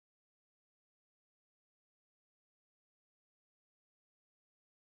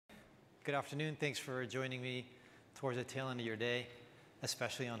Good afternoon. Thanks for joining me towards the tail end of your day,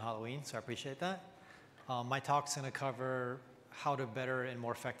 especially on Halloween, so I appreciate that. My talk's going to cover how to better and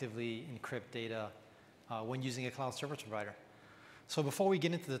more effectively encrypt data when using a cloud service provider. So before we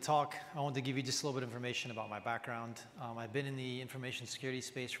get into the talk, I want to give you just a little bit of information about my background. I've been in the information security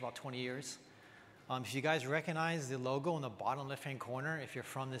space for about 20 years. If you guys recognize the logo in the bottom left-hand corner, if you're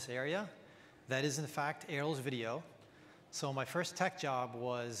from this area, that is in fact Arrow's video. So my first tech job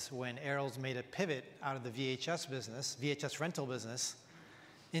was when Arrow's made a pivot out of the VHS rental business,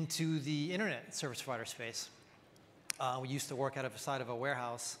 into the internet service provider space. We used to work out of the side of a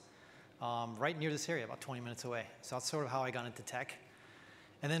warehouse right near this area, about 20 minutes away. So that's sort of how I got into tech.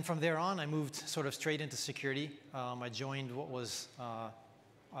 And then from there on, I moved sort of straight into security. I joined what was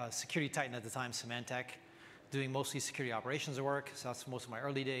security titan at the time, Symantec, doing mostly security operations work. So that's most of my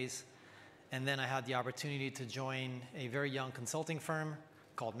early days. And then I had the opportunity to join a very young consulting firm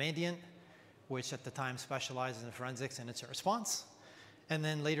called Mandiant, which at the time specialized in forensics and incident response. And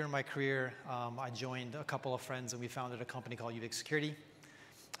then later in my career, I joined a couple of friends and we founded a company called Ubiq Security.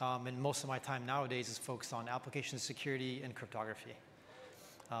 And most of my time nowadays is focused on application security and cryptography.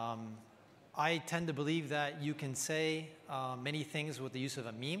 I tend to believe that you can say many things with the use of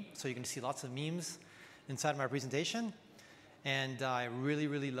a meme. So you can see lots of memes inside of my presentation. And I really,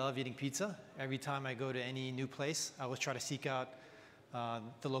 really love eating pizza. Every time I go to any new place, I always try to seek out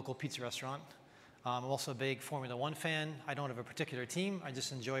the local pizza restaurant. I'm also a big Formula One fan. I don't have a particular team. I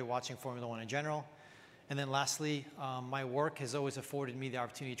just enjoy watching Formula One in general. And then lastly, my work has always afforded me the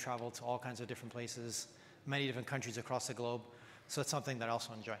opportunity to travel to all kinds of different places, many different countries across the globe. So it's something that I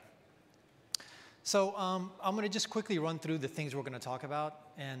also enjoy. So I'm going to just quickly run through the things we're going to talk about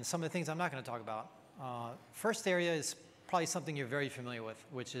and some of the things I'm not going to talk about. First area is probably something you're very familiar with,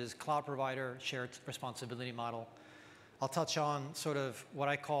 which is cloud provider shared responsibility model. I'll touch on sort of what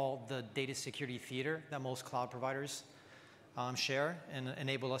I call the data security theater that most cloud providers share and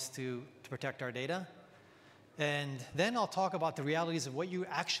enable us to protect our data. And then I'll talk about the realities of what you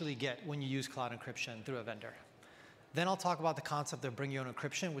actually get when you use cloud encryption through a vendor. Then I'll talk about the concept of bring your own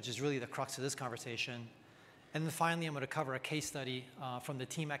encryption, which is really the crux of this conversation. And then finally, I'm going to cover a case study from the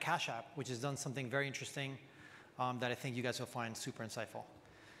team at Cash App, which has done something very interesting that I think you guys will find super insightful.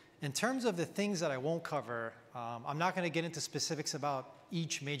 In terms of the things that I won't cover, I'm not going to get into specifics about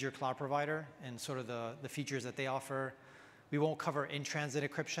each major cloud provider and sort of the features that they offer. We won't cover in-transit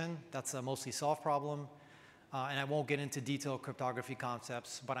encryption. That's a mostly solved problem. And I won't get into detailed cryptography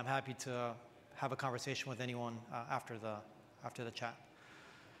concepts, but I'm happy to have a conversation with anyone after the chat.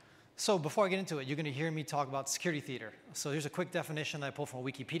 So before I get into it, you're going to hear me talk about security theater. So here's a quick definition that I pulled from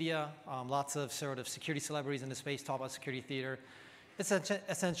Wikipedia. Lots of sort of security celebrities in the space talk about security theater. It's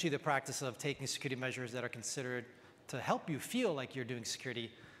essentially the practice of taking security measures that are considered to help you feel like you're doing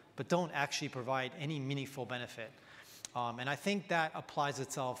security, but don't actually provide any meaningful benefit. And I think that applies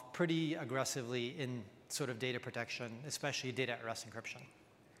itself pretty aggressively in sort of data protection, especially data at rest encryption.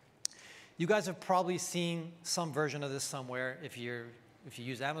 You guys have probably seen some version of this somewhere if you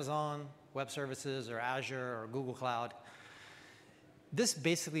use Amazon Web Services or Azure or Google Cloud. This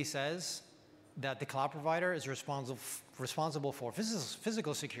basically says that the cloud provider is responsible for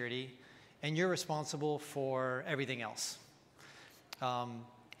physical security, and you're responsible for everything else. And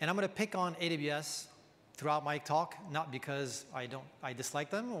I'm going to pick on AWS throughout my talk, not because I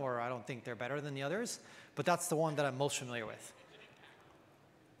dislike them or I don't think they're better than the others, but that's the one that I'm most familiar with.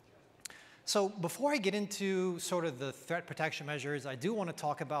 So before I get into sort of the threat protection measures, I do want to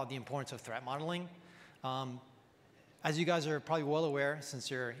talk about the importance of threat modeling. As you guys are probably well aware, since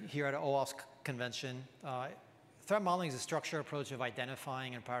you're here at an OWASP convention, threat modeling is a structured approach of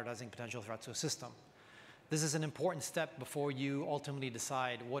identifying and prioritizing potential threats to a system. This is an important step before you ultimately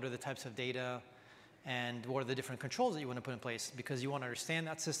decide what are the types of data and what are the different controls that you want to put in place, because you want to understand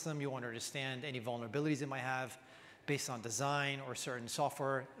that system, you want to understand any vulnerabilities it might have based on design or certain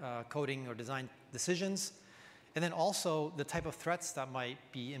software coding or design decisions, and then also the type of threats that might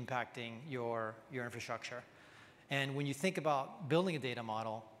be impacting your infrastructure. And when you think about building a data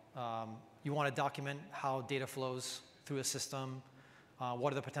model, you want to document how data flows through a system,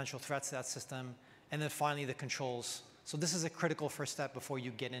 what are the potential threats to that system, and then finally the controls. So this is a critical first step before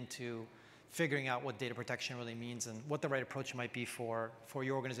you get into figuring out what data protection really means and what the right approach might be for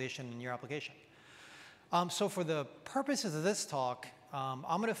your organization and your application. So for the purposes of this talk, I'm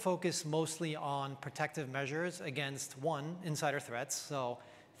going to focus mostly on protective measures against, one, insider threats. So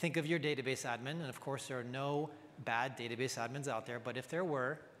think of your database admin, and of course there are no bad database admins out there, but if there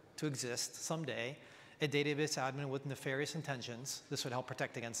were to exist someday, a database admin with nefarious intentions, this would help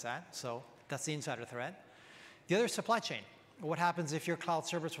protect against that. So that's the insider threat. The other is supply chain. what happens if your cloud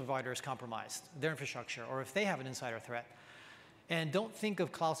service provider is compromised, their infrastructure, or if they have an insider threat? And don't think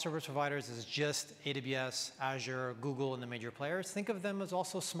of cloud service providers as just AWS, Azure, Google, and the major players. Think of them as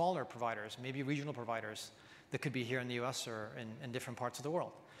also smaller providers, maybe regional providers that could be here in the US or in different parts of the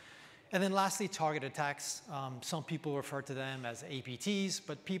world. And then lastly, target attacks. Some people refer to them as APTs,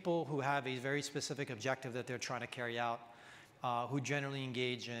 but people who have a very specific objective that they're trying to carry out, who generally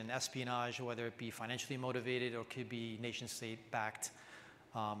engage in espionage, whether it be financially motivated or could be nation-state backed,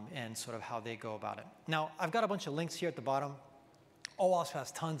 and sort of how they go about it. Now, I've got a bunch of links here at the bottom. OWASP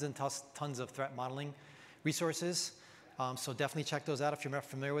has tons and tons of threat modeling resources, so definitely check those out if you're not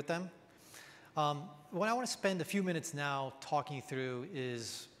familiar with them. What I want to spend a few minutes now talking through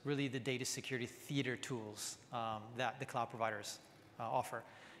is really the data security theater tools that the cloud providers offer.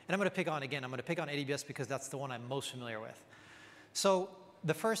 And I'm going to pick on AWS because that's the one I'm most familiar with. So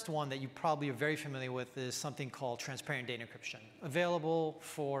the first one that you probably are very familiar with is something called transparent data encryption, available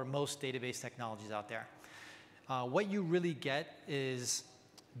for most database technologies out there. What you really get is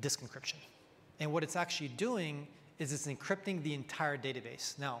disk encryption. And what it's actually doing is it's encrypting the entire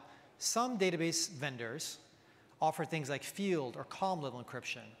database. Now, some database vendors offer things like field or column level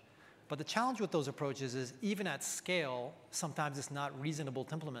encryption. But the challenge with those approaches is even at scale, sometimes it's not reasonable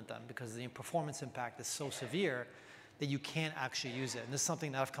to implement them because the performance impact is so severe that you can't actually use it. And this is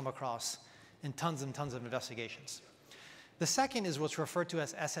something that I've come across in tons and tons of investigations. The second is what's referred to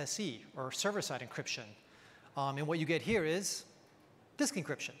as SSE, or server-side encryption. And what you get here is disk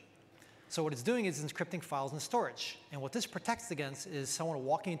encryption. So what it's doing is it's encrypting files in storage. And what this protects against is someone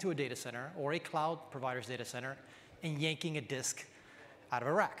walking into a data center or a cloud provider's data center and yanking a disk out of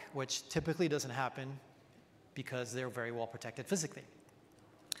a rack, which typically doesn't happen because they're very well protected physically.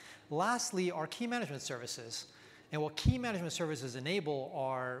 Lastly are key management services. And what key management services enable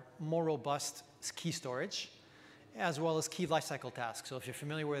are more robust key storage, as well as key lifecycle tasks. So if you're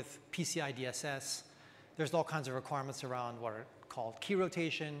familiar with PCI DSS, there's all kinds of requirements around what are called key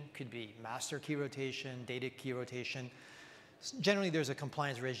rotation, could be master key rotation, data key rotation. Generally, there's a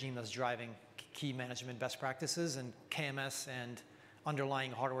compliance regime that's driving key management best practices, and KMS and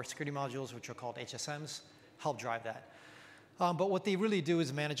underlying hardware security modules, which are called HSMs, help drive that. But what they really do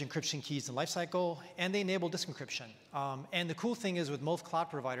is manage encryption keys and lifecycle, and they enable disk encryption. And the cool thing is with most cloud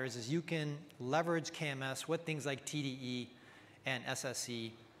providers is you can leverage KMS with things like TDE and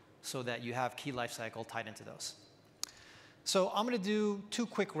SSE so that you have key lifecycle tied into those. So I'm going to do 2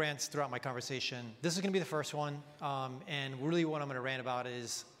 quick rants throughout my conversation. This is going to be the first one, and really what I'm going to rant about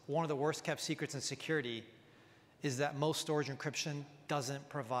is one of the worst kept secrets in security is that most storage encryption doesn't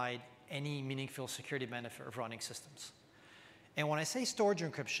provide any meaningful security benefit of running systems. And when I say storage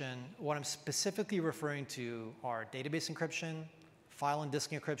encryption, what I'm specifically referring to are database encryption, file and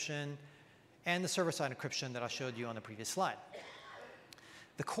disk encryption, and the server-side encryption that I showed you on the previous slide.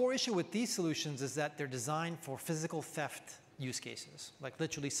 The core issue with these solutions is that they're designed for physical theft use cases, like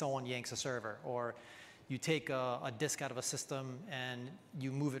literally someone yanks a server, or you take a disk out of a system and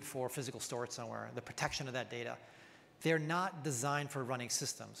you move it for physical storage somewhere, the protection of that data. They're not designed for running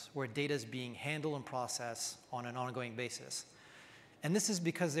systems where data is being handled and processed on an ongoing basis. And this is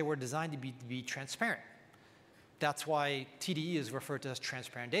because they were designed to be transparent. That's why TDE is referred to as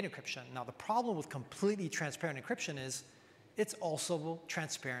transparent data encryption. Now, the problem with completely transparent encryption is it's also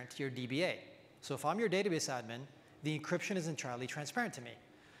transparent to your DBA. So if I'm your database admin, the encryption is entirely transparent to me.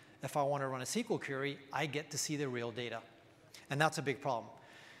 If I want to run a SQL query, I get to see the real data. And that's a big problem.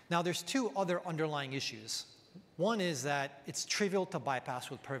 Now, there's 2 other underlying issues. One is that it's trivial to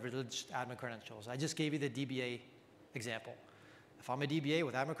bypass with privileged admin credentials. I just gave you the DBA example. If I'm a DBA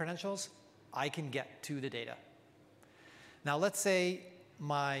with admin credentials, I can get to the data. Now, let's say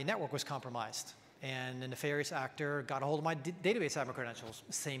my network was compromised and a nefarious actor got a hold of my database admin credentials.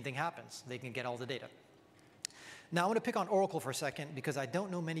 Same thing happens. They can get all the data. Now, I'm going to pick on Oracle for a second because I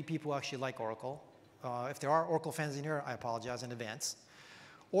don't know many people who actually like Oracle. If there are Oracle fans in here, I apologize in advance.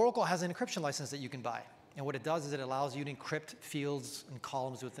 Oracle has an encryption license that you can buy. And what it does is it allows you to encrypt fields and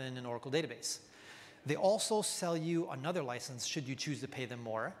columns within an Oracle database. They also sell you another license, should you choose to pay them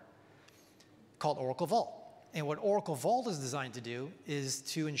more, called Oracle Vault. And what Oracle Vault is designed to do is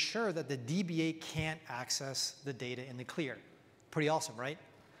to ensure that the DBA can't access the data in the clear. Pretty awesome, right?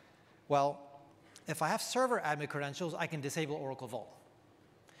 Well, if I have server admin credentials, I can disable Oracle Vault,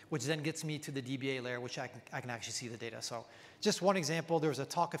 which then gets me to the DBA layer, which I can actually see the data. So just one example, there was a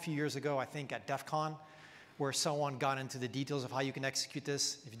talk a few years ago, I think at DEF CON, where someone got into the details of how you can execute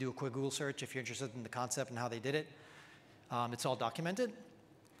this. If you do a quick Google search, if you're interested in the concept and how they did it, it's all documented.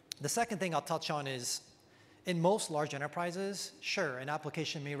 The second thing I'll touch on is, in most large enterprises, sure, an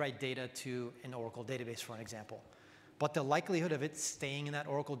application may write data to an Oracle database, for an example. but the likelihood of it staying in that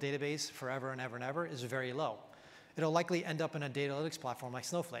Oracle database forever and ever and ever is very low. It'll likely end up in a data analytics platform like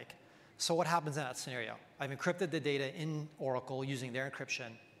Snowflake. So what happens in that scenario? I've encrypted the data in Oracle using their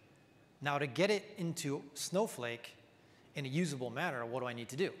encryption. Now to get it into Snowflake in a usable manner, what do I need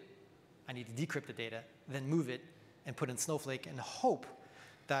to do? I need to decrypt the data, then move it and put it in Snowflake and hope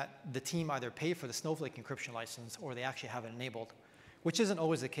that the team either pay for the Snowflake encryption license or they actually have it enabled, which isn't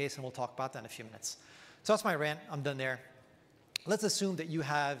always the case, and we'll talk about that in a few minutes. So that's my rant. I'm done there. Let's assume that you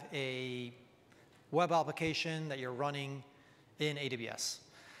have a web application that you're running in AWS.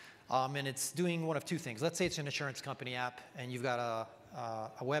 And it's doing one of two things. Let's say it's an insurance company app, and you've got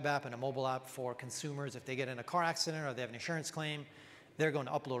a web app and a mobile app for consumers. If they get in a car accident or they have an insurance claim, they're going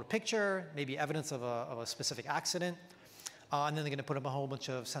to upload a picture, maybe evidence of a specific accident, and then they're going to put up a whole bunch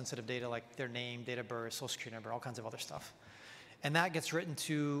of sensitive data like their name, date of birth, social security number, all kinds of other stuff. And that gets written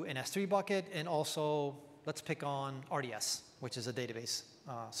to an S3 bucket, and also let's pick on RDS, which is a database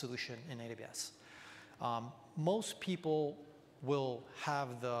solution in AWS. Most people will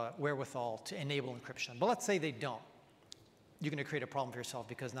have the wherewithal to enable encryption. But let's say they don't. You're going to create a problem for yourself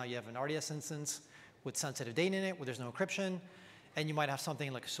because now you have an RDS instance with sensitive data in it where there's no encryption, and you might have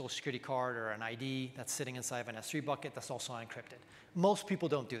something like a social security card or an ID that's sitting inside of an S3 bucket that's also unencrypted. Most people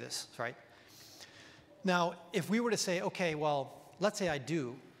don't do this, right? Now, if we were to say, okay, well, let's say I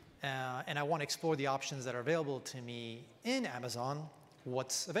do, and I want to explore the options that are available to me in Amazon,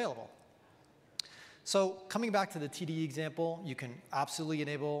 what's available? So coming back to the TDE example, you can absolutely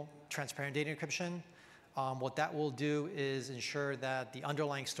enable transparent data encryption. What that will do is ensure that the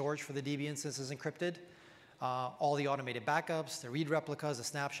underlying storage for the DB instance is encrypted. All the automated backups, the read replicas, the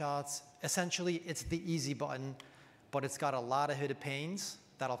snapshots. Essentially, it's the easy button, but it's got a lot of hidden pains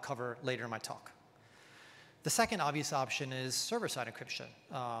that I'll cover later in my talk. The second obvious option is server-side encryption.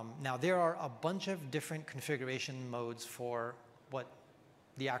 Now, there are a bunch of different configuration modes for what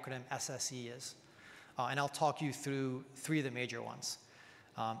the acronym SSE is. And I'll talk you through three of the major ones.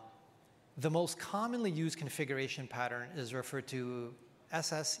 The most commonly used configuration pattern is referred to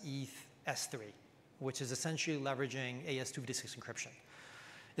SSE S3, which is essentially leveraging AES-256 encryption.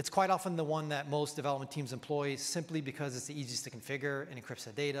 It's quite often the one that most development teams employ simply because it's the easiest to configure and encrypts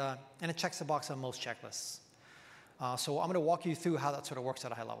the data, and it checks the box on most checklists. So I'm going to walk you through how that sort of works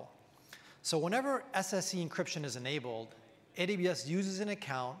at a high level. So whenever SSE encryption is enabled, AWS uses an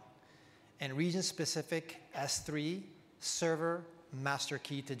account and region-specific S3 server master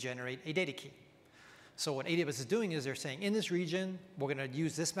key to generate a data key. So what AWS is doing is they're saying, in this region, we're going to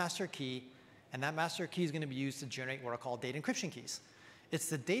use this master key, and that master key is going to be used to generate what are called data encryption keys. It's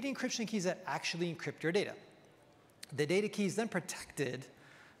the data encryption keys that actually encrypt your data. The data key is then protected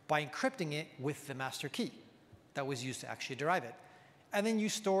by encrypting it with the master key that was used to actually derive it. And then you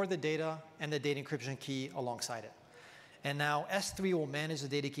store the data and the data encryption key alongside it. And now S3 will manage the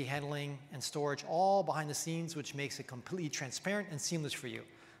data key handling and storage all behind the scenes, which makes it completely transparent and seamless for you.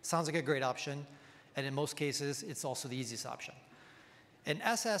 Sounds like a great option, and in most cases, it's also the easiest option. In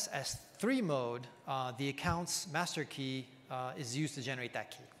SS3 mode, the account's master key is used to generate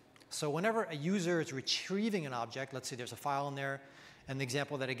that key. So whenever a user is retrieving an object, let's say there's a file in there, and the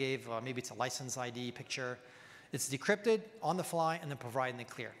example that I gave, maybe it's a license ID picture, it's decrypted on the fly and then provided in the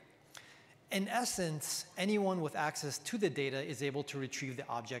clear. In essence, anyone with access to the data is able to retrieve the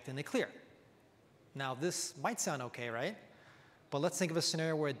object in the clear. Now, this might sound okay, right? But let's think of a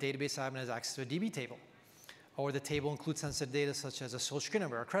scenario where a database admin has access to a DB table, or the table includes sensitive data such as a social security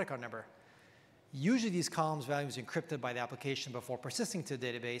number or a credit card number. Usually, these columns values are encrypted by the application before persisting to the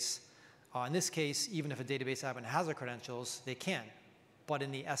database. In this case, even if a database admin has the credentials, they can. But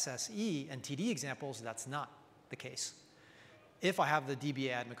in the SSE and TD examples, that's not the case. If I have the DB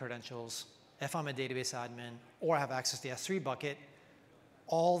admin credentials, if I'm a database admin, or I have access to the S3 bucket,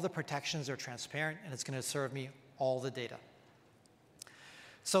 all the protections are transparent, and it's going to serve me all the data.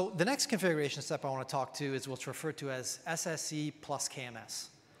 So the next configuration step I want to talk to is what's referred to as SSE plus KMS.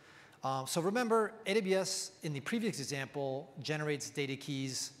 So remember, AWS, in the previous example, generates data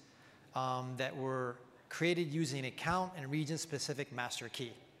keys that were created using an account and region-specific master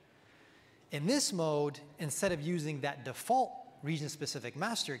key. In this mode, instead of using that default region-specific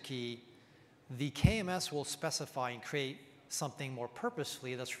master key, the KMS will specify and create something more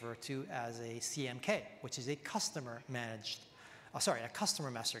purposefully that's referred to as a CMK, which is a customer master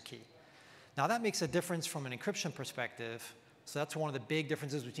key. Now that makes a difference from an encryption perspective. So that's one of the big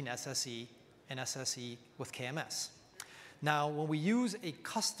differences between SSE and SSE with KMS. Now, when we use a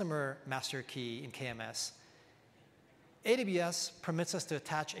customer master key in KMS, AWS permits us to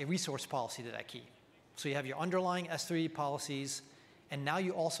attach a resource policy to that key. So you have your underlying S3 policies, and now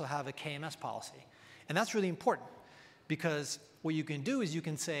you also have a KMS policy. And that's really important Because what you can do is you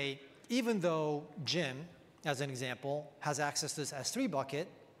can say, even though Jim, as an example, has access to this S3 bucket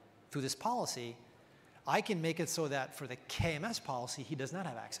through this policy, I can make it so that for the KMS policy, he does not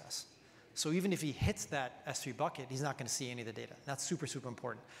have access. So even if he hits that S3 bucket, he's not going to see any of the data. That's super, super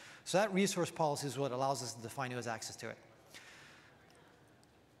important. So that resource policy is what allows us to define who has access to it.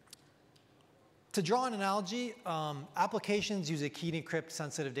 To draw an analogy, applications use a key to encrypt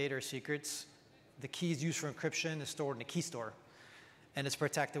sensitive data or secrets. The key is used for encryption is stored in a key store, and it's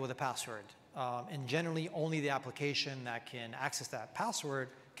protected with a password. And generally, only the application that can access that password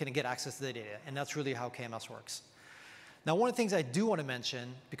can get access to the data, and that's really how KMS works. Now, one of the things I do want to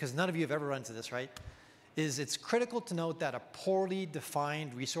mention, because none of you have ever run into this, right, is it's critical to note that a poorly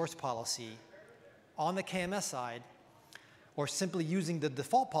defined resource policy on the KMS side, or simply using the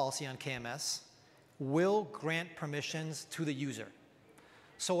default policy on KMS, will grant permissions to the user.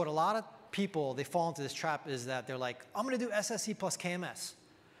 So what a lot of people, they fall into this trap is that they're like, I'm going to do SSE plus KMS.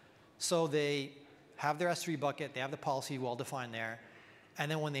 So they have their S3 bucket, they have the policy well defined there, and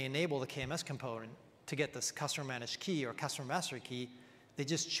then when they enable the KMS component to get this customer managed key or customer master key, they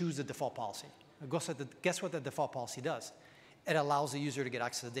just choose the default policy. Guess what the default policy does? It allows the user to get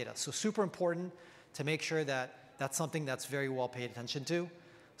access to the data. So super important to make sure that that's something that's very well paid attention to,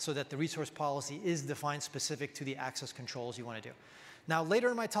 so that the resource policy is defined specific to the access controls you want to do. Now, later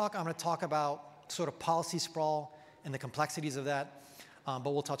in my talk, I'm going to talk about sort of policy sprawl and the complexities of that, but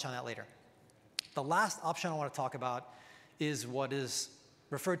we'll touch on that later. The last option I want to talk about is what is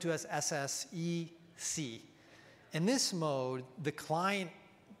referred to as SSEC. In this mode, the client,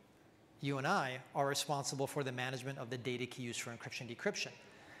 you and I, are responsible for the management of the data key used for encryption and decryption.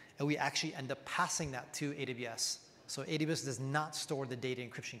 And we actually end up passing that to AWS. So AWS does not store the data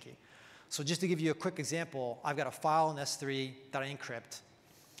encryption key. So just to give you a quick example, I've got a file in S3 that I encrypt.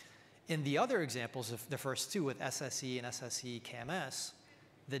 In the other examples of the first two with SSE and SSE KMS,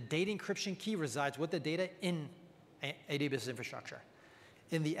 the data encryption key resides with the data in AWS infrastructure.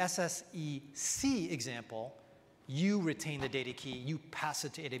 In the SSEC example, you retain the data key, you pass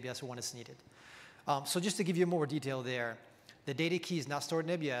it to AWS when it's needed. So just to give you more detail there, the data key is not stored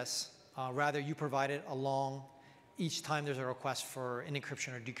in AWS, rather you provide it along each time there's a request for an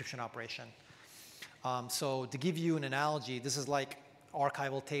encryption or decryption operation. So to give you an analogy, this is like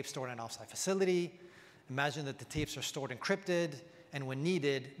archival tapes stored in an offsite facility. Imagine that the tapes are stored encrypted, and when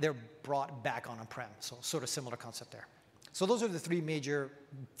needed, they're brought back on-prem. So sort of similar concept there. So those are the three major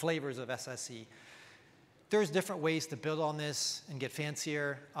flavors of SSE. There's different ways to build on this and get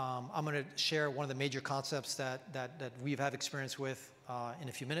fancier. I'm going to share one of the major concepts that we've had experience with in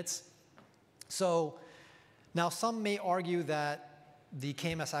a few minutes. So now some may argue that the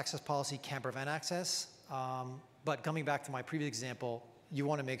KMS access policy can prevent access, but coming back to my previous example, you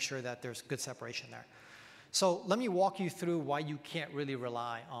want to make sure that there's good separation there. So let me walk you through why you can't really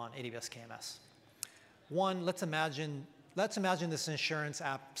rely on AWS KMS. One, let's imagine this insurance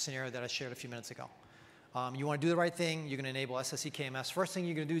app scenario that I shared a few minutes ago. You want to do the right thing, you're going to enable SSE KMS. First thing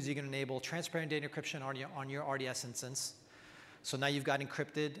you're going to do is you're going to enable transparent data encryption on your RDS instance. So now you've got an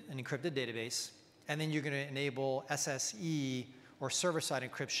encrypted database. And then you're going to enable SSE or server-side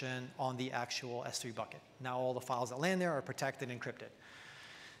encryption on the actual S3 bucket. Now all the files that land there are protected and encrypted.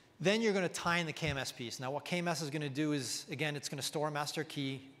 Then you're going to tie in the KMS piece. Now what KMS is going to do is, again, it's going to store a master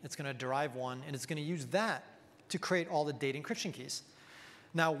key, it's going to derive one, and it's going to use that to create all the data encryption keys.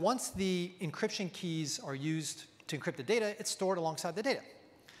 Now once the encryption keys are used to encrypt the data, it's stored alongside the data.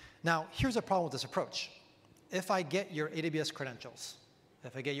 Now here's a problem with this approach. If I get your AWS credentials,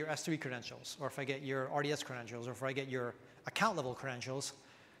 if I get your S3 credentials, or if I get your RDS credentials, or if I get your account level credentials,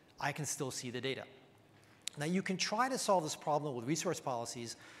 I can still see the data. Now you can try to solve this problem with resource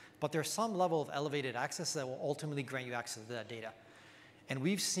policies, but there's some level of elevated access that will ultimately grant you access to that data. And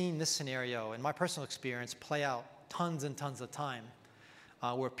we've seen this scenario, in my personal experience, play out tons and tons of time,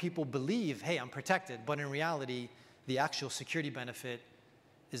 where people believe, hey, I'm protected, but in reality, the actual security benefit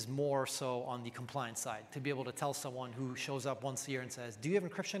is more so on the compliance side. To be able to tell someone who shows up once a year and says, do you have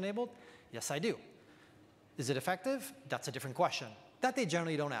encryption enabled? Yes, I do. Is it effective? That's a different question. That they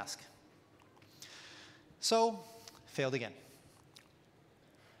generally don't ask. So, failed again.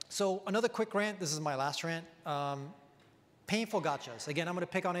 So another quick rant, this is my last rant. Painful gotchas. Again, I'm going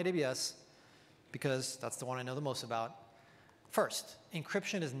to pick on AWS because that's the one I know the most about. First,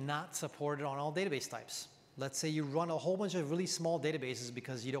 encryption is not supported on all database types. Let's say you run a whole bunch of really small databases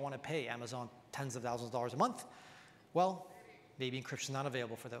because you don't want to pay Amazon tens of thousands of dollars a month. Well, maybe encryption is not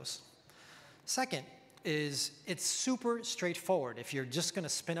available for those. Second is it's super straightforward. If you're just going to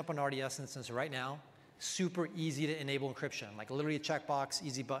spin up an RDS instance right now, super easy to enable encryption. Like literally a checkbox,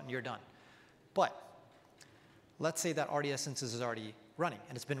 easy button, you're done. But let's say that RDS instance is already running,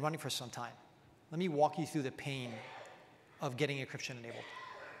 and it's been running for some time. Let me walk you through the pain of getting encryption enabled.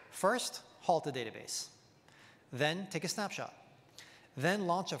 First, halt the database. Then take a snapshot. Then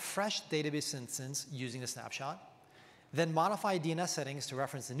launch a fresh database instance using the snapshot. Then modify DNS settings to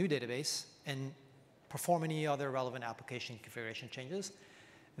reference the new database and perform any other relevant application configuration changes.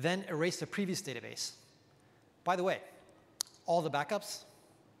 Then erase the previous database. By the way, all the backups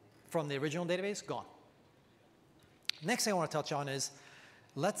from the original database, gone. Next thing I want to touch on is,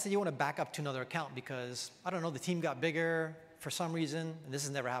 let's say you want to back up to another account because, I don't know, the team got bigger for some reason, and this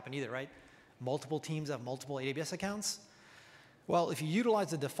has never happened either, right? Multiple teams have multiple AWS accounts. Well, if you utilize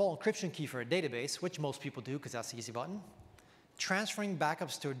the default encryption key for a database, which most people do because that's the easy button, transferring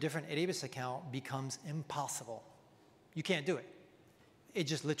backups to a different AWS account becomes impossible. You can't do it. It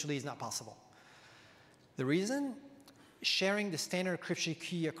just literally is not possible. The reason? Sharing the standard encryption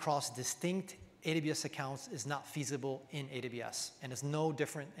key across distinct AWS accounts is not feasible in AWS, and it's no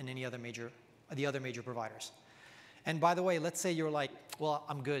different in any other the other major providers. And by the way, let's say you're like, well,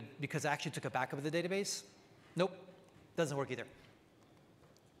 I'm good because I actually took a backup of the database. Nope, doesn't work either.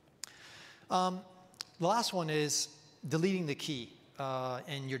 The last one is deleting the key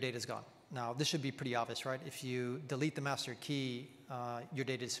and your data's gone. Now, this should be pretty obvious, right? If you delete the master key, your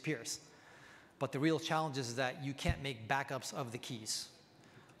data disappears. But the real challenge is that you can't make backups of the keys.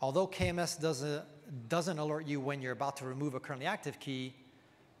 Although KMS doesn't alert you when you're about to remove a currently active key,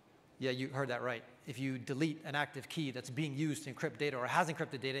 yeah, you heard that right. If you delete an active key that's being used to encrypt data or has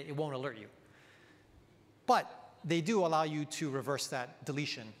encrypted data, it won't alert you. But they do allow you to reverse that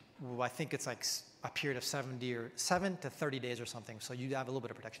deletion. I think it's like a period of 7 to 30 days or something, so you have a little bit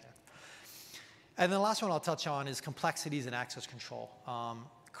of protection there. And then the last one I'll touch on is complexities in access control.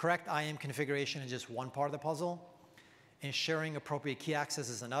 Correct IAM configuration is just one part of the puzzle. Ensuring appropriate key access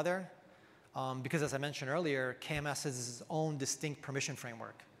is another. Because as I mentioned earlier, KMS has its own distinct permission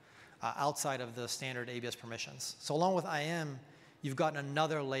framework outside of the standard AWS permissions. So along with IAM, you've got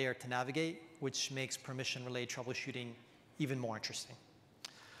another layer to navigate, which makes permission-related troubleshooting even more interesting.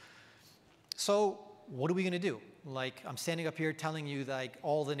 So what are we going to do? Like, I'm standing up here telling you that like,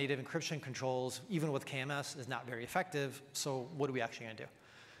 all the native encryption controls, even with KMS, is not very effective. So what are we actually going to do?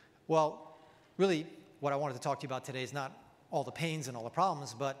 Well, really, what I wanted to talk to you about today is not all the pains and all the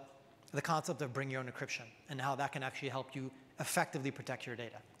problems, but the concept of bring your own encryption and how that can actually help you effectively protect your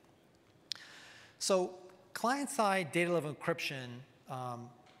data. So client-side data-level encryption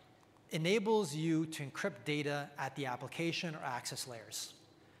enables you to encrypt data at the application or access layers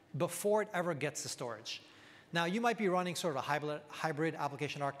before it ever gets to storage. Now, you might be running sort of a hybrid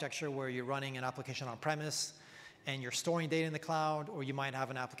application architecture where you're running an application on-premise and you're storing data in the cloud, or you might have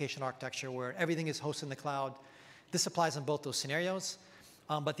an application architecture where everything is hosted in the cloud. This applies in both those scenarios.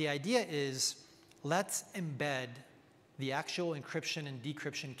 But the idea is, let's embed the actual encryption and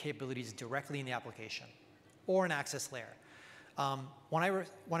decryption capabilities directly in the application or an access layer. When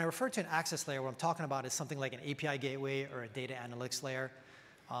I refer to an access layer, what I'm talking about is something like an API gateway or a data analytics layer.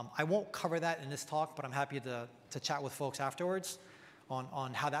 I won't cover that in this talk, but I'm happy to chat with folks afterwards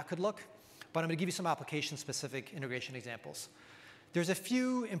on how that could look. But I'm going to give you some application-specific integration examples. There's a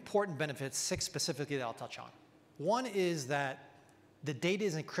few important benefits, 6 specifically, that I'll touch on. One is that the data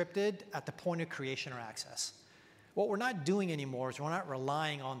is encrypted at the point of creation or access. What we're not doing anymore is we're not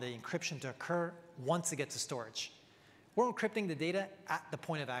relying on the encryption to occur once it gets to storage. We're encrypting the data at the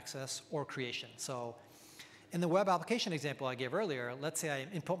point of access or creation. So in the web application example I gave earlier, let's say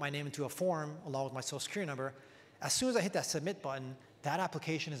I input my name into a form along with my social security number. As soon as I hit that submit button, that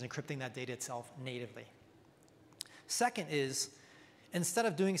application is encrypting that data itself natively. Second is, instead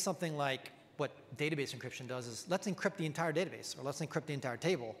of doing something like what database encryption does is, let's encrypt the entire database, or let's encrypt the entire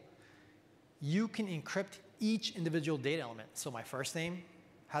table. You can encrypt each individual data element. So my first name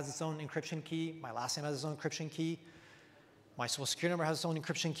has its own encryption key, my last name has its own encryption key, my social security number has its own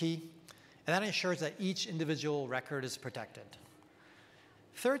encryption key, and that ensures that each individual record is protected.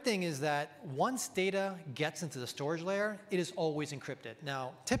 Third thing is that once data gets into the storage layer, it is always encrypted.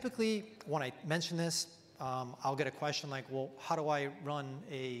 Now, typically, when I mention this, I'll get a question like, well, how do I run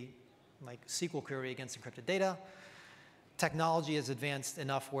a SQL query against encrypted data? Technology is advanced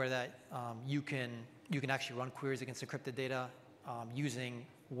enough where that you can actually run queries against encrypted data using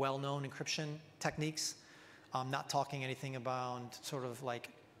well-known encryption techniques. I'm not talking anything about sort of like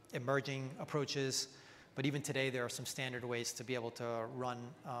emerging approaches. But even today, there are some standard ways to be able to run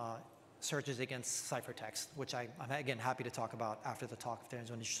searches against ciphertext, which I'm, again, happy to talk about after the talk if there's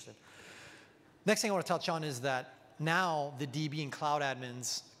anyone interested. Next thing I want to touch on is that now the DB and cloud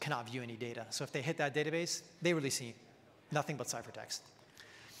admins cannot view any data. So if they hit that database, they really see nothing but ciphertext.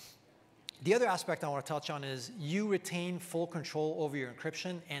 The other aspect I want to touch on is you retain full control over your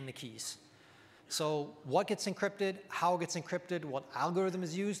encryption and the keys. So what gets encrypted, how it gets encrypted, what algorithm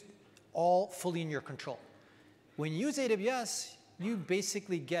is used, all fully in your control. When you use AWS, you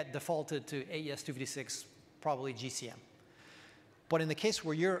basically get defaulted to AES 256, probably GCM. But in the case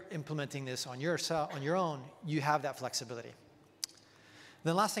where you're implementing this on your own, you have that flexibility.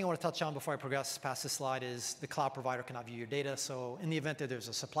 The last thing I want to touch on before I progress past this slide is the cloud provider cannot view your data. So in the event that there's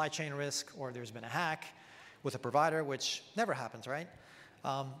a supply chain risk or there's been a hack with a provider, which never happens, right?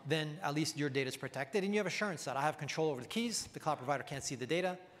 Then at least your data is protected and you have assurance that I have control over the keys, the cloud provider can't see the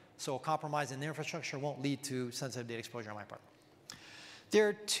data, so a compromise in the infrastructure won't lead to sensitive data exposure on my part. There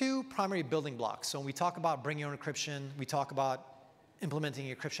are two primary building blocks. So when we talk about bring your own encryption, we talk about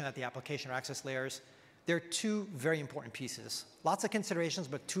implementing encryption at the application or access layers. There are two very important pieces. Lots of considerations,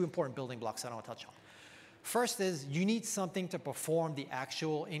 but two important building blocks that I want to touch on. First is you need something to perform the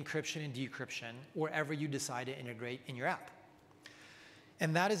actual encryption and decryption wherever you decide to integrate in your app.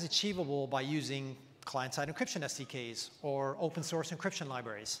 And that is achievable by using client-side encryption SDKs or open source encryption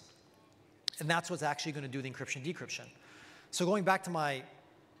libraries. And that's what's actually going to do the encryption decryption. So going back to my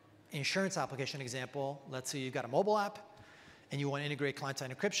insurance application example, let's say you've got a mobile app and you want to integrate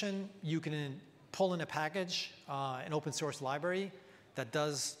client-side encryption, you can pull in a package, an open source library that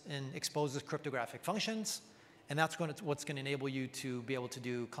does and exposes cryptographic functions, and that's what's going to enable you to be able to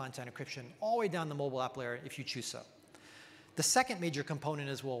do client-side encryption all the way down the mobile app layer if you choose so. The second major component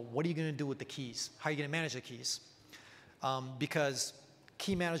is, well, what are you going to do with the keys? How are you going to manage the keys? Because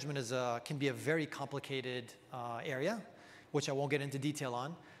key management can be a very complicated area, which I won't get into detail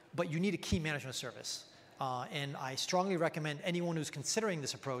on, but you need a key management service. And I strongly recommend anyone who's considering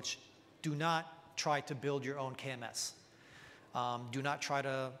this approach, do not try to build your own KMS. Do not try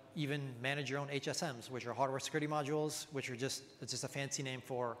to even manage your own HSMs, which are hardware security modules, which are it's just a fancy name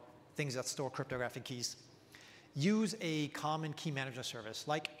for things that store cryptographic keys. Use a common key management service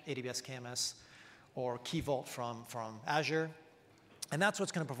like AWS KMS or Key Vault from Azure, and that's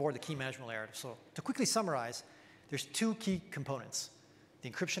what's going to provide the key management layer. So to quickly summarize, there's two key components, the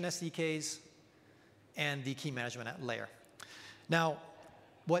encryption SDKs and the key management layer. Now,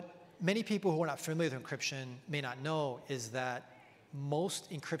 what many people who are not familiar with encryption may not know is that most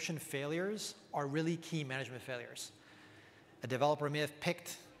encryption failures are really key management failures. A developer may have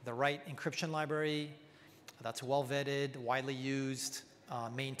picked the right encryption library that's well vetted, widely used,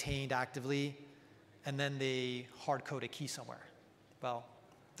 maintained actively, and then they hard code a key somewhere. Well,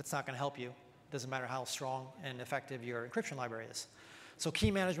 that's not going to help you. It doesn't matter how strong and effective your encryption library is. So key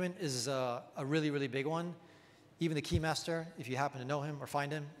management is a really, really big one. Even the key master, if you happen to know him or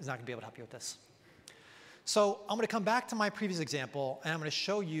find him, is not going to be able to help you with this. So I'm going to come back to my previous example, and I'm going to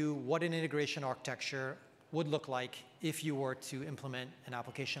show you what an integration architecture would look like if you were to implement an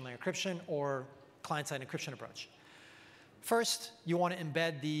application layer encryption or client-side encryption approach. First, you want to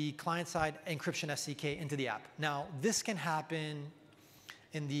embed the client-side encryption SDK into the app. Now, this can happen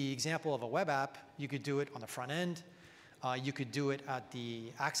in the example of a web app. You could do it on the front end. You could do it at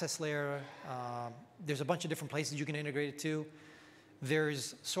the access layer. There's a bunch of different places you can integrate it to.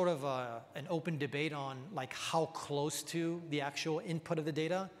 There's sort of an open debate on like how close to the actual input of the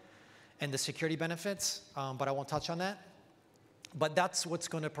data and the security benefits, but I won't touch on that. But that's what's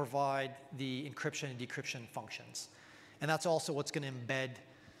going to provide the encryption and decryption functions. And that's also what's going to embed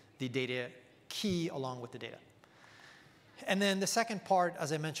the data key along with the data. And then the second part,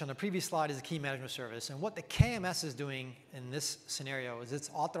 as I mentioned on the previous slide, is the key management service. And what the KMS is doing in this scenario is it's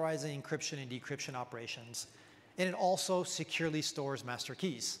authorizing encryption and decryption operations. And it also securely stores master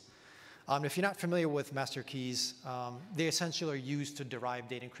keys. If you're not familiar with master keys, they essentially are used to derive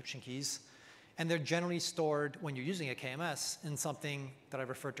data encryption keys. And they're generally stored when you're using a KMS in something that I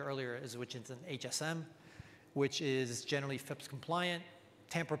referred to earlier, which is an HSM, which is generally FIPS compliant,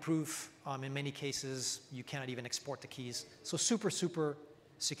 tamper-proof. In many cases, you cannot even export the keys. So super, super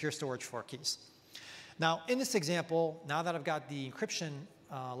secure storage for keys. Now, in this example, now that I've got the encryption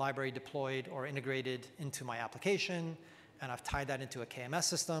library deployed or integrated into my application, and I've tied that into a KMS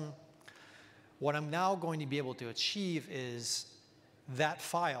system, what I'm now going to be able to achieve is that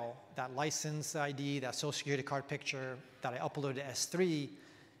file, that license ID, that social security card picture that I uploaded to S3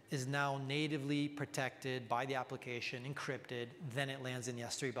 is now natively protected by the application, encrypted, then it lands in the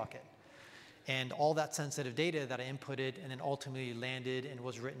S3 bucket. And all that sensitive data that I inputted and then ultimately landed and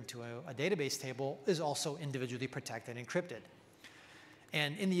was written to a database table is also individually protected and encrypted.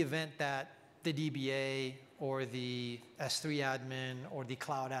 And in the event that the DBA or the S3 admin or the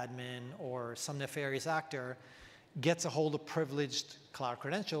cloud admin or some nefarious actor gets a hold of privileged cloud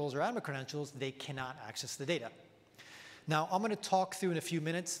credentials or admin credentials, they cannot access the data. Now, I'm going to talk through in a few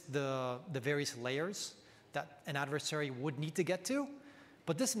minutes the various layers that an adversary would need to get to,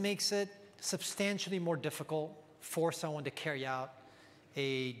 but this makes it substantially more difficult for someone to carry out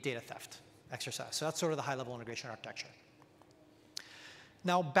a data theft exercise. So that's sort of the high-level integration architecture.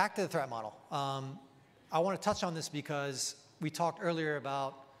 Now, back to the threat model. I want to touch on this because we talked earlier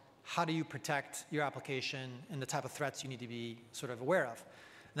about how do you protect your application and the type of threats you need to be sort of aware of.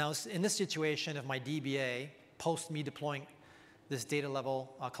 Now, in this situation, if my DBA, post me deploying this data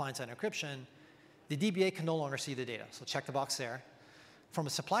level client-side encryption, the DBA can no longer see the data. So check the box there. From a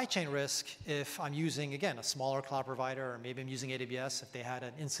supply chain risk, if I'm using, again, a smaller cloud provider, or maybe I'm using AWS, if they had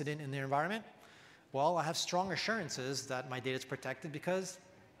an incident in their environment, well, I have strong assurances that my data is protected because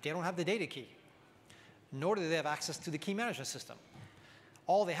they don't have the data key, nor do they have access to the key management system.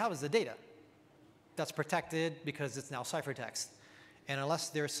 All they have is the data. That's protected because it's now ciphertext. And unless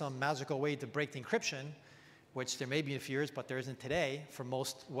there's some magical way to break the encryption, which there may be in a few years, but there isn't today for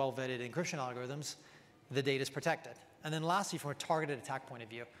most well-vetted encryption algorithms, the data is protected. And then lastly, from a targeted attack point of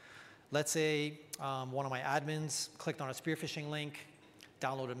view, let's say one of my admins clicked on a spear phishing link,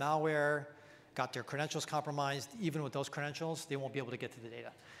 downloaded malware, got their credentials compromised. Even with those credentials, they won't be able to get to the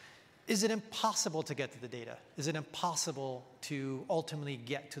data. Is it impossible to get to the data? Is it impossible to ultimately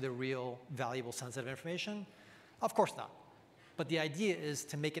get to the real valuable sensitive information? Of course not. But the idea is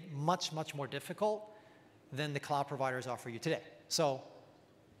to make it much, much more difficult than the cloud providers offer you today. So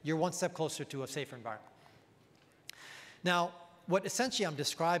you're one step closer to a safer environment. Now, what essentially I'm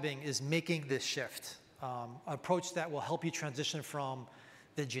describing is making this shift, an approach that will help you transition from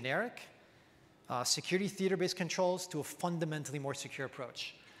the generic security theater-based controls to a fundamentally more secure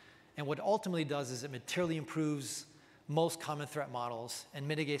approach. And what it ultimately does is it materially improves most common threat models and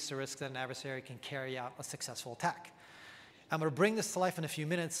mitigates the risk that an adversary can carry out a successful attack. I'm going to bring this to life in a few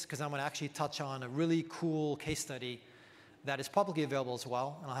minutes because I'm going to actually touch on a really cool case study that is publicly available as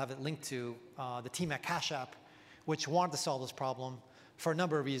well, and I'll have it linked to the team at Cash App, which wanted to solve this problem for a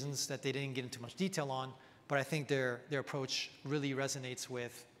number of reasons that they didn't get into much detail on, but I think their approach really resonates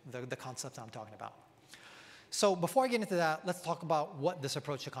with the concept I'm talking about. So before I get into that, let's talk about what this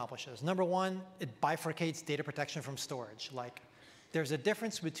approach accomplishes. Number one, it bifurcates data protection from storage. Like, there's a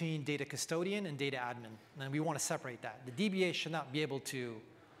difference between data custodian and data admin, and we want to separate that. The DBA should not be able to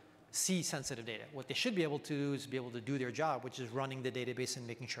see sensitive data. What they should be able to do is be able to do their job, which is running the database and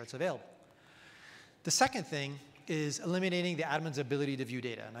making sure it's available. The second thing is eliminating the admin's ability to view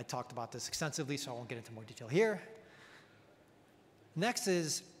data, and I talked about this extensively, so I won't get into more detail here. Next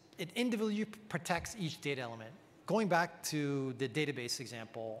is it individually protects each data element. Going back to the database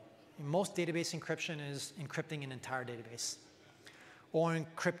example, most database encryption is encrypting an entire database or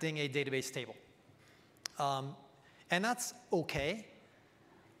encrypting a database table. And that's okay,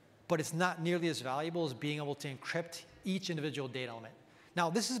 but it's not nearly as valuable as being able to encrypt each individual data element. Now,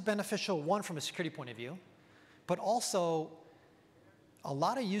 this is beneficial, one, from a security point of view, but also a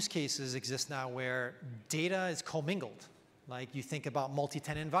lot of use cases exist now where data is commingled. Like, you think about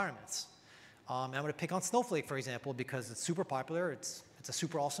multi-tenant environments. I'm going to pick on Snowflake, for example, because it's super popular. It's a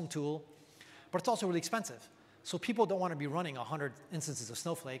super awesome tool, but it's also really expensive. So people don't want to be running 100 instances of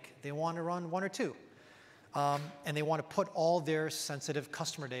Snowflake. They want to run 1 or 2. And they want to put all their sensitive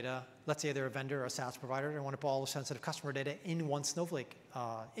customer data, let's say they're a vendor or a SaaS provider, they want to put all the sensitive customer data in one Snowflake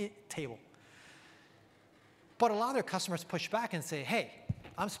table. But a lot of their customers push back and say, hey,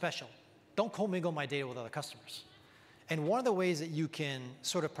 I'm special. Don't commingle my data with other customers. And one of the ways that you can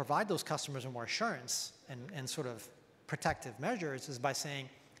sort of provide those customers with more assurance and sort of protective measures is by saying,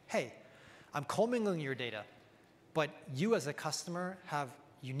 hey, I'm commingling your data, but you as a customer have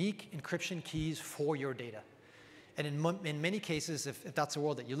unique encryption keys for your data. And in many cases, if that's the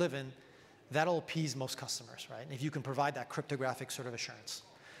world that you live in, that'll appease most customers, right? If you can provide that cryptographic sort of assurance.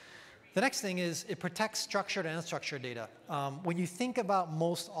 The next thing is it protects structured and unstructured data. When you think about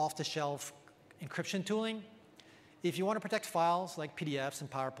most off-the-shelf encryption tooling, if you want to protect files like PDFs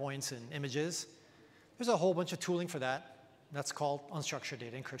and PowerPoints and images, there's a whole bunch of tooling for that. That's called unstructured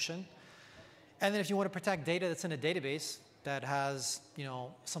data encryption. And then if you want to protect data that's in a database that has,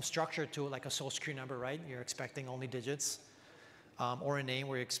 some structure to it, like a social security number, right? You're expecting only digits, or a name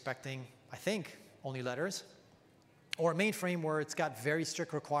where you're expecting, I think, only letters, or a mainframe where it's got very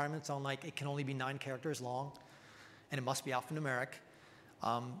strict requirements on, like, it can only be 9 characters long, and it must be alphanumeric.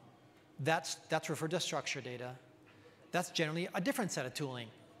 That's referred to as structured data. That's generally a different set of tooling.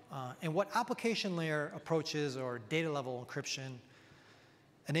 And what application layer approaches or data level encryption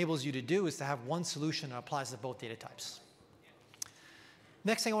enables you to do is to have one solution that applies to both data types.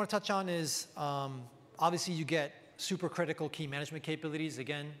 Next thing I want to touch on is, obviously you get super critical key management capabilities.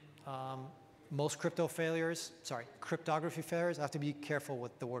 Again, most cryptography failures, I have to be careful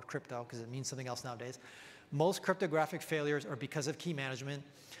with the word crypto because it means something else nowadays. Most cryptographic failures are because of key management.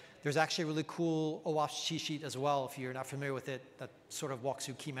 There's actually a really cool OWASP cheat sheet as well, if you're not familiar with it, that sort of walks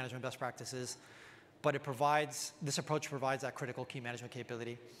through key management best practices. But this approach provides that critical key management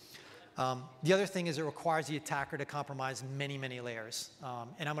capability. The other thing is it requires the attacker to compromise many, many layers.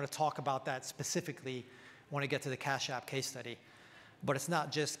 And I'm going to talk about that specifically when I get to the Cash App case study. But it's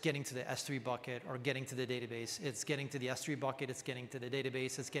not just getting to the S3 bucket or getting to the database. It's getting to the S3 bucket, it's getting to the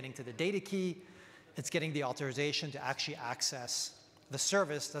database, it's getting to the data key, it's getting the authorization to actually access the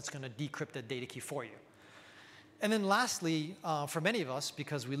service that's going to decrypt the data key for you. And then lastly, for many of us,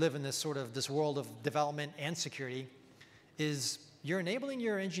 because we live in this world of development and security, is you're enabling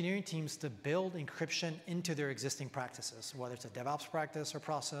your engineering teams to build encryption into their existing practices, whether it's a DevOps practice or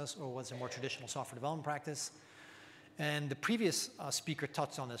process or what's a more traditional software development practice. And the previous speaker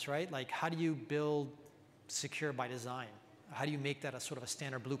touched on this, right? Like, how do you build secure by design? How do you make that a sort of a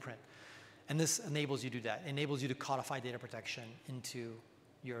standard blueprint? And this enables you to do that. It enables you to codify data protection into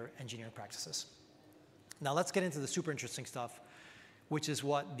your engineering practices. Now let's get into the super interesting stuff, which is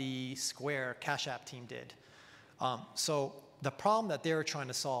what the Square Cash App team did. So the problem that they were trying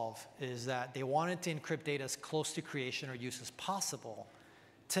to solve is that they wanted to encrypt data as close to creation or use as possible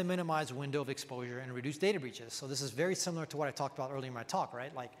to minimize window of exposure and reduce data breaches. So this is very similar to what I talked about earlier in my talk,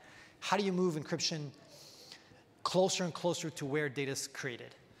 right? Like, how do you move encryption closer and closer to where data is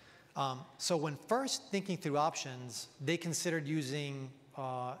created? So when first thinking through options, they considered using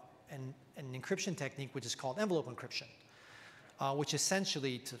an encryption technique which is called envelope encryption, which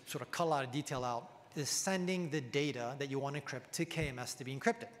essentially, to sort of cut a lot of detail out, is sending the data that you want to encrypt to KMS to be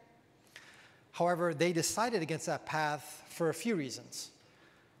encrypted. However, they decided against that path for a few reasons.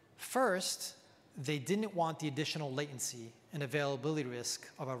 First, they didn't want the additional latency and availability risk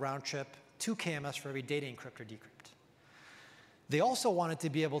of a round trip to KMS for every data encrypt or decrypt. They also wanted to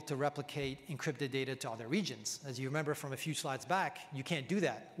be able to replicate encrypted data to other regions. As you remember from a few slides back, you can't do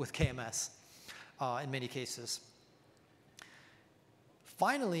that with KMS in many cases.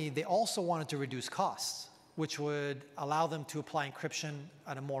 Finally, they also wanted to reduce costs, which would allow them to apply encryption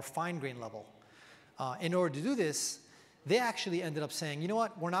at a more fine-grained level. In order to do this, they actually ended up saying, you know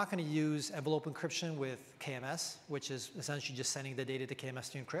what, we're not going to use envelope encryption with KMS, which is essentially just sending the data to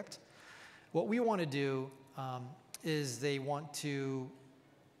KMS to encrypt. What we want to do is they want to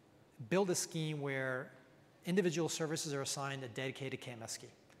build a scheme where individual services are assigned a dedicated KMS key.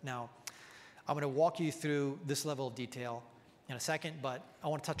 Now, I'm going to walk you through this level of detail in a second, but I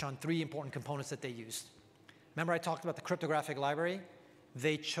want to touch on three important components that they used. Remember I talked about the cryptographic library?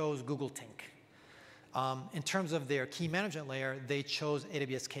 They chose Google Tink. In terms of their key management layer, they chose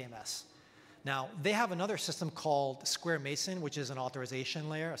AWS KMS. Now, they have another system called Square Mason, which is an authorization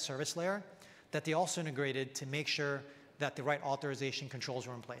layer, a service layer, that they also integrated to make sure that the right authorization controls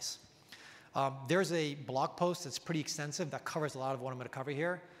were in place. There's a blog post that's pretty extensive that covers a lot of what I'm going to cover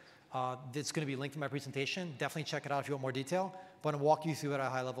here. It's going to be linked in my presentation. Definitely check it out if you want more detail. But I'll walk you through at a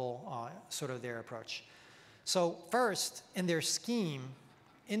high level sort of their approach. So first, in their scheme,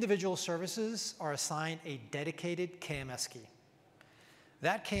 individual services are assigned a dedicated KMS key.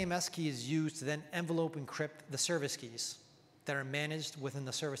 That KMS key is used to then envelope encrypt the service keys that are managed within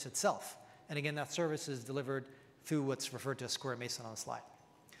the service itself. And again, that service is delivered through what's referred to as Square Mason on the slide.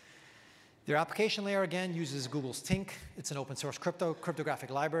 Their application layer, again, uses Google's Tink. It's an open source cryptographic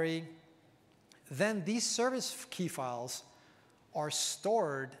library. Then these service key files are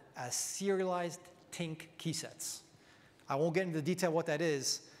stored as serialized Tink key sets. I won't get into the detail of what that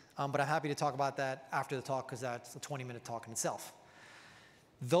is, but I'm happy to talk about that after the talk because that's a 20-minute talk in itself.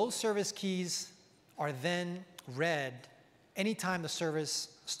 Those service keys are then read anytime the service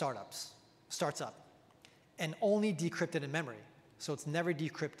starts up, and only decrypted in memory. So it's never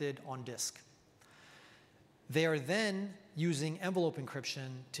decrypted on disk. They are then using envelope encryption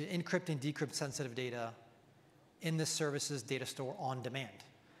to encrypt and decrypt sensitive data in the service's data store on demand.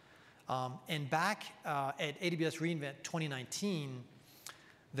 And back at AWS reInvent 2019,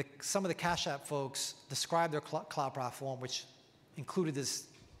 some of the Cash App folks described their cloud platform, which included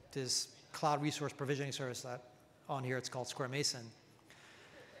this cloud resource provisioning service that on here it's called Square Mason.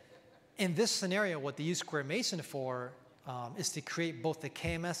 In this scenario, what they use Square Mason for is to create both the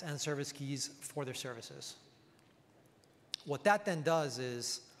KMS and service keys for their services. What that then does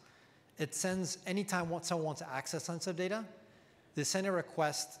is it sends, anytime someone wants to access sensitive data, they send a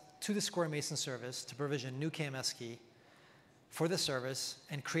request to the Square Mason service to provision a new KMS key for the service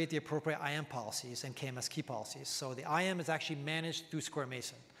and create the appropriate IAM policies and KMS key policies. So the IAM is actually managed through Square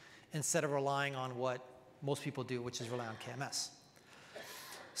Mason instead of relying on what most people do, which is rely on KMS.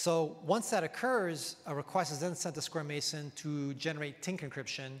 So once that occurs, a request is then sent to Square Mason to generate TINK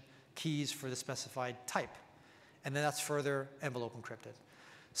encryption keys for the specified type. And then that's further envelope encrypted.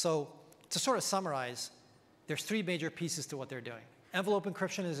 So to sort of summarize, there's three major pieces to what they're doing. Envelope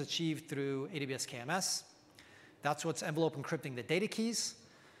encryption is achieved through AWS KMS. That's what's envelope encrypting the data keys.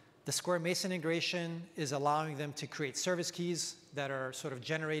 The Square Mason integration is allowing them to create service keys that are sort of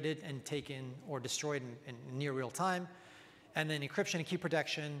generated and taken or destroyed in near real time. And then encryption and key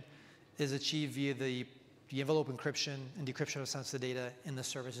protection is achieved via the envelope encryption and decryption of sensitive data in the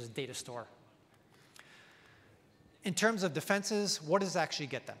service's data store. In terms of defenses, what does it actually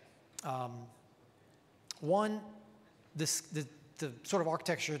get them? One, the sort of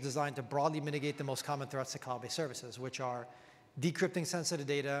architecture is designed to broadly mitigate the most common threats to cloud-based services, which are decrypting sensitive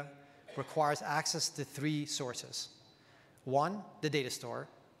data requires access to three sources. One, the data store.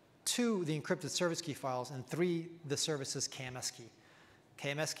 Two, the encrypted service key files. And three, the service's KMS key.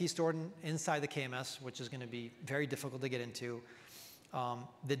 KMS key stored inside the KMS, which is going to be very difficult to get into.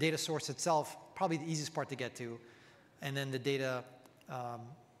 The data source itself, probably the easiest part to get to. And then the data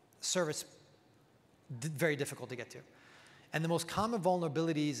service, very difficult to get to. And the most common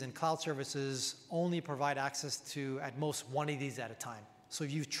vulnerabilities in cloud services only provide access to, at most, one of these at a time. So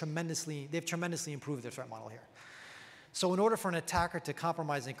they've tremendously improved their threat model here. So in order for an attacker to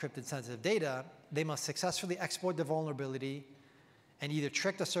compromise encrypted sensitive data, they must successfully exploit the vulnerability and either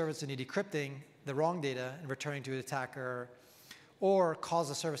trick the service into decrypting the wrong data and returning to the attacker, or cause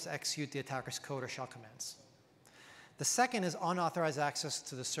the service to execute the attacker's code or shell commands. The second is unauthorized access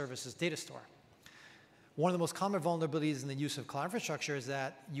to the service's data store. One of the most common vulnerabilities in the use of cloud infrastructure is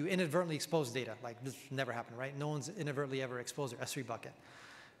that you inadvertently expose data. Like, this never happened, right? No one's inadvertently ever exposed their S3 bucket.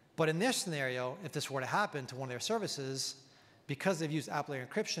 But in this scenario, if this were to happen to one of their services, because they've used app layer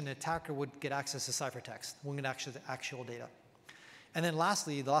encryption, the attacker would get access to ciphertext, wouldn't get access to actual data. And then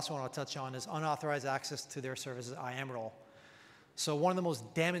lastly, the last one I'll touch on is unauthorized access to their service's IAM role. So one of the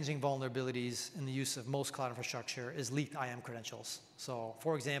most damaging vulnerabilities in the use of most cloud infrastructure is leaked IAM credentials. So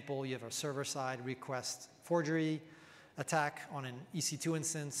for example, you have a server-side request forgery attack on an EC2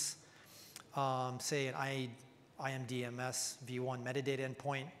 instance, say an IMDMS v1 metadata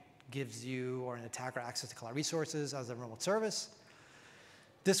endpoint gives you or an attacker access to cloud resources as a remote service.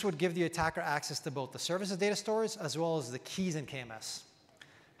 This would give the attacker access to both the service's data stores as well as the keys in KMS.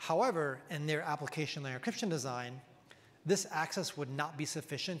 However, in their application layer encryption design, this access would not be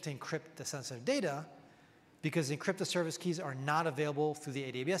sufficient to encrypt the sensitive data because encrypted service keys are not available through the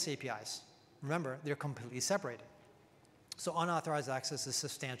AWS APIs. Remember, they're completely separated. So unauthorized access is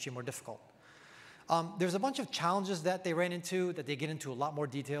substantially more difficult. There's a bunch of challenges that they ran into that they get into a lot more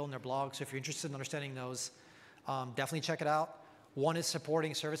detail in their blog. So if you're interested in understanding those, definitely check it out. One is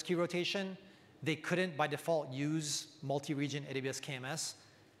supporting service key rotation. They couldn't, by default, use multi-region AWS KMS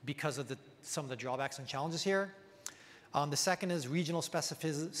because of some of the drawbacks and challenges here. The second is regional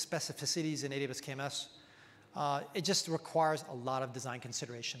specificities in AWS KMS. It just requires a lot of design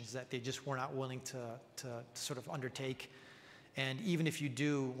considerations that they just were not willing to sort of undertake. And even if you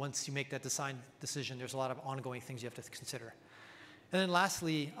do, once you make that design decision, there's a lot of ongoing things you have to consider. And then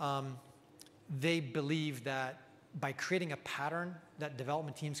lastly, they believe that by creating a pattern that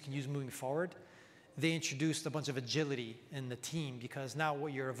development teams can use moving forward, they introduced a bunch of agility in the team, because now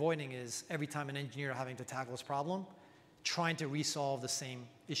what you're avoiding is every time an engineer having to tackle this problem, trying to resolve the same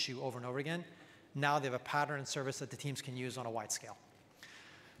issue over and over again. Now they have a pattern and service that the teams can use on a wide scale.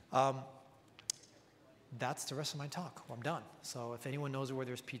 That's the rest of my talk. I'm done. So if anyone knows where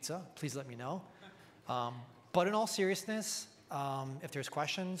there's pizza, please let me know. But in all seriousness, if there's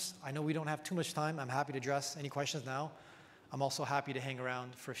questions, I know we don't have too much time. I'm happy to address any questions now. I'm also happy to hang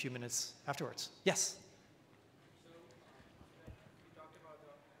around for a few minutes afterwards. Yes? So you talked about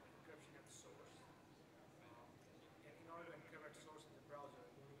the encryption at source. And in order to encrypt at source in the browser,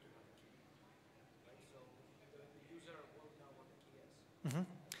 you need to have a key. Right? So the user will know what the key is. Mm-hmm.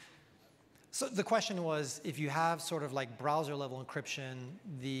 So the question was, if you have sort of like browser level encryption,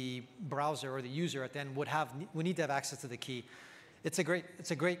 the browser or the user at the end would need to have access to the key. It's a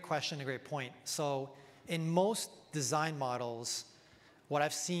great question, a great point. So in most design models, what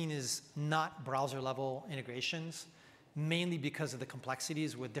I've seen is not browser level integrations, mainly because of the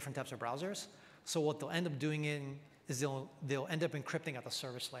complexities with different types of browsers. So what they'll end up doing is they'll end up encrypting at the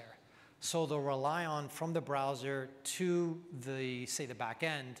service layer. So they'll rely on, from the browser to say the back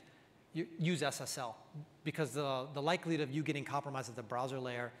end, use SSL, because the likelihood of you getting compromised at the browser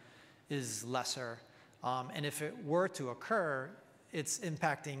layer is lesser. And if it were to occur, it's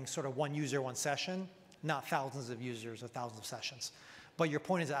impacting sort of one user, one session, not thousands of users or thousands of sessions. But your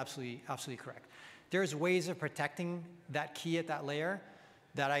point is absolutely correct. There's ways of protecting that key at that layer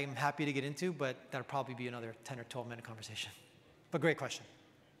that I'm happy to get into, but that'll probably be another 10 or 12-minute conversation. But great question.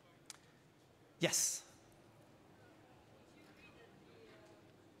 Yes?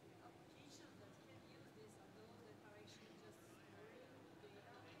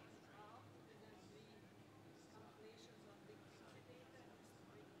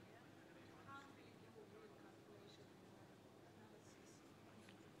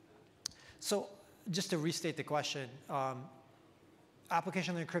 So just to restate the question,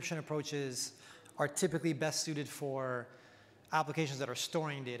 application encryption approaches are typically best suited for applications that are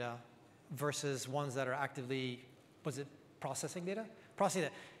storing data versus ones that are actively, was it processing data? Processing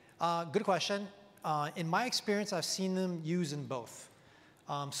data. Good question. In my experience, I've seen them used in both.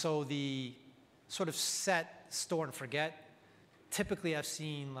 So the sort of set, store, and forget, typically I've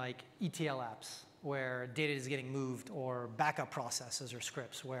seen like ETL apps where data is getting moved, or backup processes or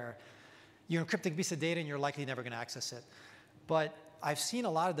scripts where you're encrypting a piece of data and you're likely never going to access it. But I've seen a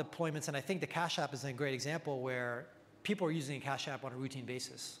lot of deployments, and I think the Cash App is a great example where people are using a Cash App on a routine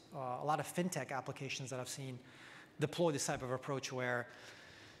basis. A lot of fintech applications that I've seen deploy this type of approach where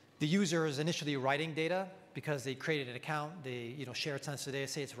the user is initially writing data because they created an account, they shared sensitive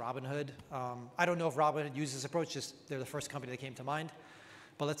data, say it's Robinhood. I don't know if Robinhood uses this approach, just they're the first company that came to mind.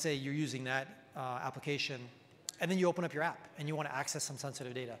 But let's say you're using that application, and then you open up your app and you want to access some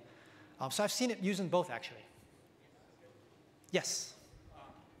sensitive data. So I've seen it used in both, actually. Yes?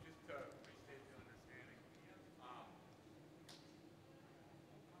 Just to restate the understanding,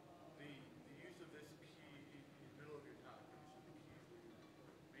 the use of this key in the middle of your talk, the use of the keys where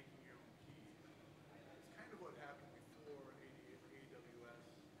you're making your own keys, it's kind of what happened before AWS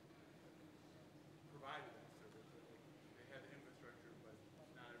provided that service. They had the infrastructure, but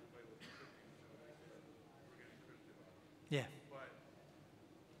not everybody was encrypting, so they said, we're going to encrypt it all. Yeah. But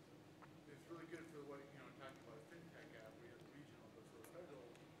it's really good for what, talking about a fintech app, where you have the regional, but for a federal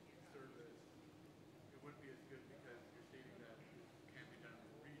service, it wouldn't be as good because you're stating that it can't be done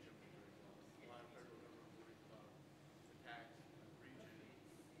regionally very well. A lot of federal government worries about attacks in the region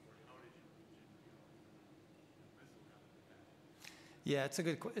or an outage in the region, missile kind of attack. Yeah, it's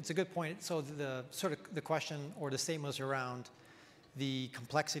a good point. So the question or the statement was around the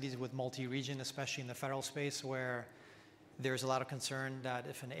complexities with multi-region, especially in the federal space, where there's a lot of concern that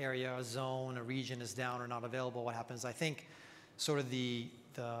if an area, a zone, a region is down or not available, what happens? I think sort of the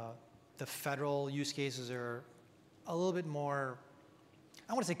federal use cases are a little bit more,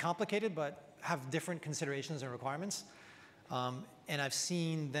 I want to say complicated, but have different considerations and requirements. And I've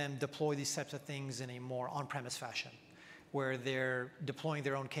seen them deploy these types of things in a more on-premise fashion, where they're deploying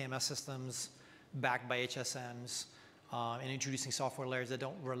their own KMS systems backed by HSMs and introducing software layers that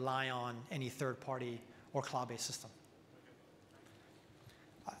don't rely on any third-party or cloud-based system.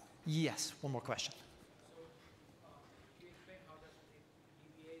 Yes, one more question. So, can you explain how the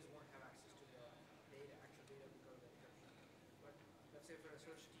DBAs won't have access to the data, actual data, because of the encryption? But let's say if a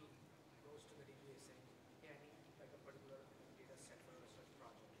research team goes to the DBA saying, hey, I need like a particular data set for a research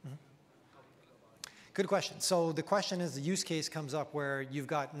project. How would they go about it? Good question. So the question is, the use case comes up where you've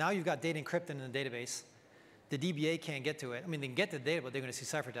got data encrypted in a database. The DBA can't get to it. I mean, they can get the data, but they're going to see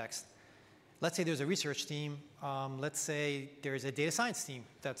ciphertext. Let's say there's a research team. Let's say there's a data science team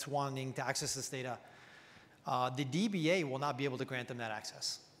that's wanting to access this data. The DBA will not be able to grant them that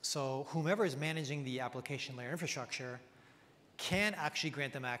access. So whomever is managing the application layer infrastructure can actually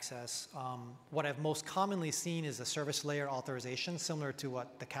grant them access. What I've most commonly seen is a service layer authorization, similar to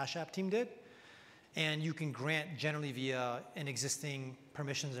what the Cash App team did. And you can grant generally via an existing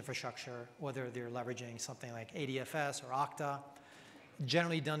permissions infrastructure, whether they're leveraging something like ADFS or Okta,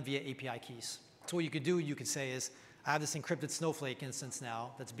 generally done via API keys. So what you could do, you could say is, I have this encrypted Snowflake instance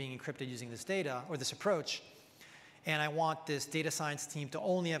now that's being encrypted using this data or this approach, and I want this data science team to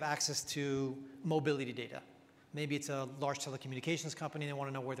only have access to mobility data. Maybe it's a large telecommunications company, they want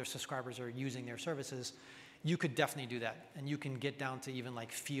to know where their subscribers are using their services. You could definitely do that, and you can get down to even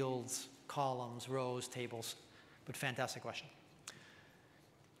like fields, columns, rows, tables. But fantastic question.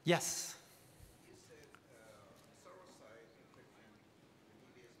 Yes? You said server-side encryption, the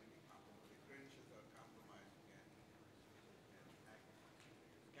DBAs can be compromised, the credentials are compromised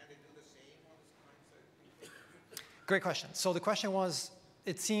can they do the same on this client-side? Great question. So the question was,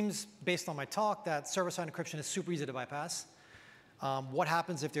 it seems based on my talk that server-side encryption is super easy to bypass. What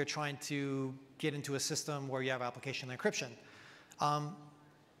happens if they're trying to get into a system where you have application encryption?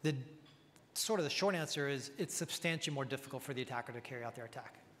 The sort of the short answer is it's substantially more difficult for the attacker to carry out their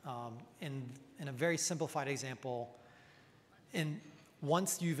attack. In a very simplified example,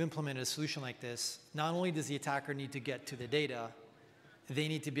 once you've implemented a solution like this, not only does the attacker need to get to the data, they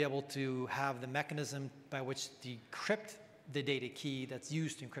need to be able to have the mechanism by which to decrypt the data key that's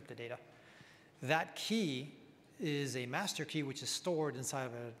used to encrypt the data. That key is a master key which is stored inside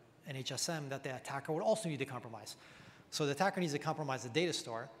of an HSM that the attacker would also need to compromise. So the attacker needs to compromise the data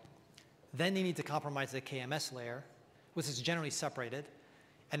store. Then they need to compromise the KMS layer, which is generally separated.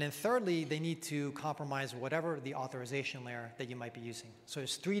 And then thirdly, they need to compromise whatever the authorization layer that you might be using. So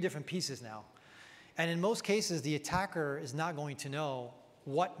there's 3 different pieces now. And in most cases, the attacker is not going to know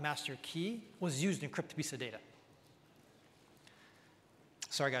what master key was used to encrypt a piece of data.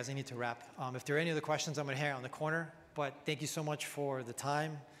 Sorry guys, I need to wrap. If there are any other questions, I'm going to hear on the corner. But thank you so much for the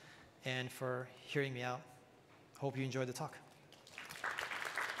time and for hearing me out. Hope you enjoyed the talk.